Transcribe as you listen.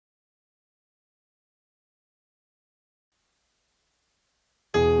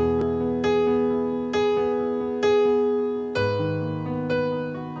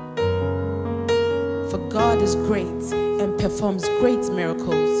God is great and performs great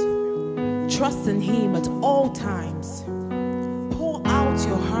miracles. Trust in Him at all times. Pour out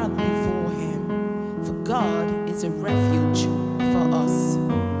your heart before Him, for God is a refuge for us.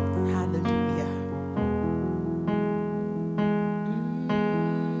 Hallelujah.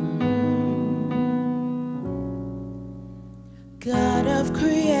 God of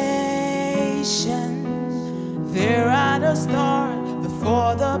creation, there at the start,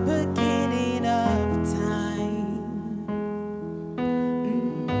 before the beginning of time.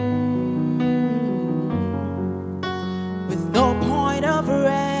 With no point of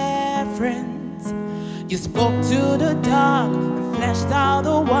reference, you spoke to the dark and fleshed out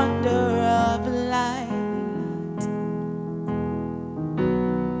the wonder of light.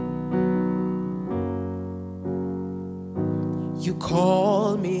 You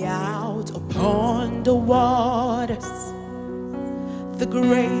called me out upon the waters, the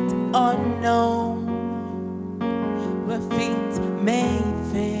great unknown, where feet may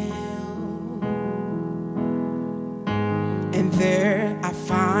fail. And there I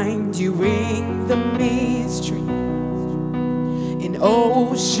find you in the mystery, in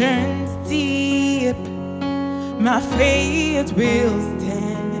oceans deep, my faith will stand.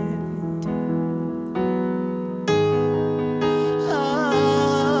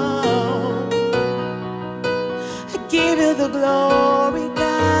 Give you the glory,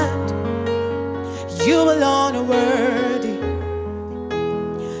 God. You alone are worthy.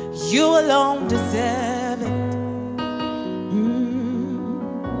 You alone deserve it.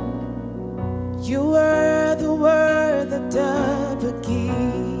 You were the word at the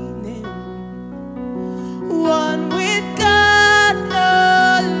beginning, one with God,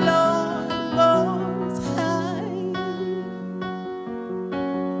 the Lord Most High.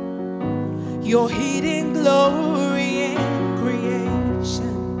 Your hidden glory in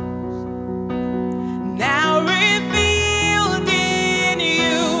creation, now revealed in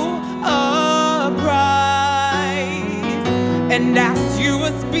you are bright. And as you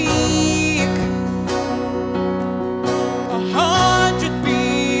speak, 100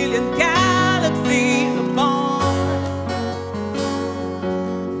 billion galaxies are born.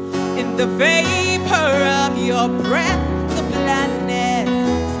 In the vapor of your breath, the planets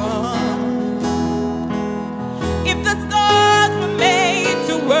form. If the stars were made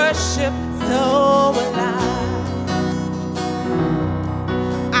to worship, so alive,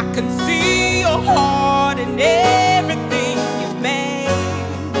 I can see your heart in everything you made.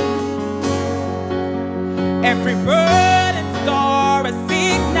 Every bird and star, a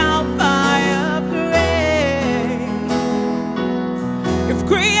signal fire of grace. If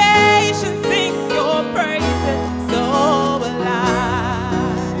creation sings your praises, so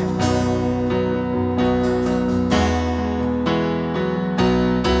alive.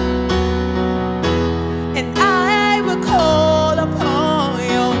 And I will call upon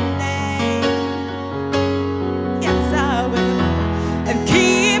your name. Yes, I will. And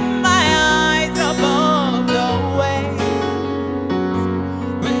keep my eyes above the waves.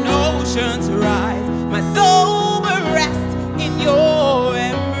 When oceans rise, my soul will rest in your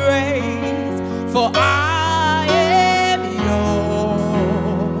embrace. For I am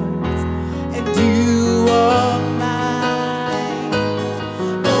yours, and you are mine.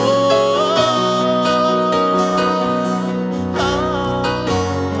 Oh,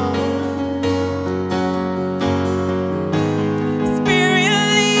 Spirit,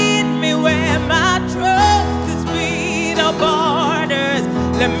 lead me where my trust is without borders.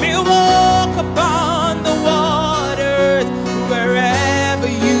 Let me walk upon the waters, wherever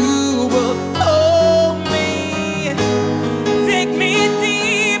you will hold me. Take me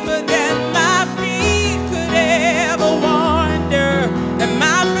deeper than my feet could ever wander, and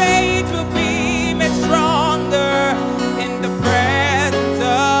my faith will be made stronger in the presence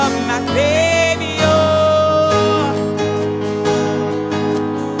of my Savior.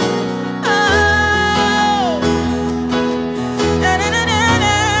 Oh, na na na na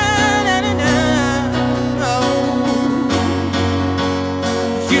na na na na. Oh,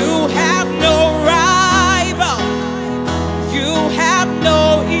 you have no rival. You have no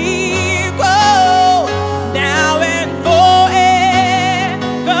equal. Now and forever,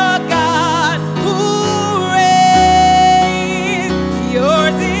 God who reigns.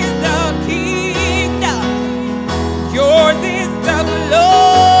 Yours is the kingdom. Yours is the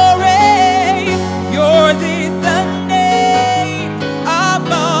glory. Yours is the name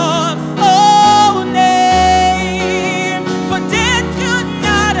above all names. For death could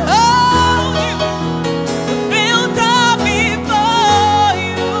not hold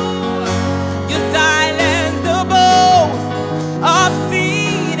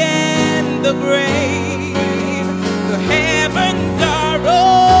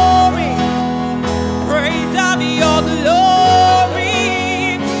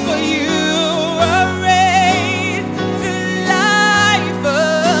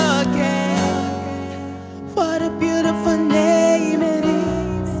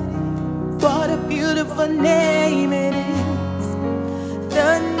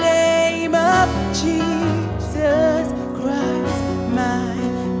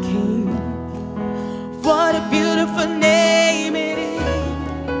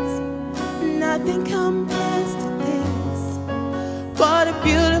nothing compares.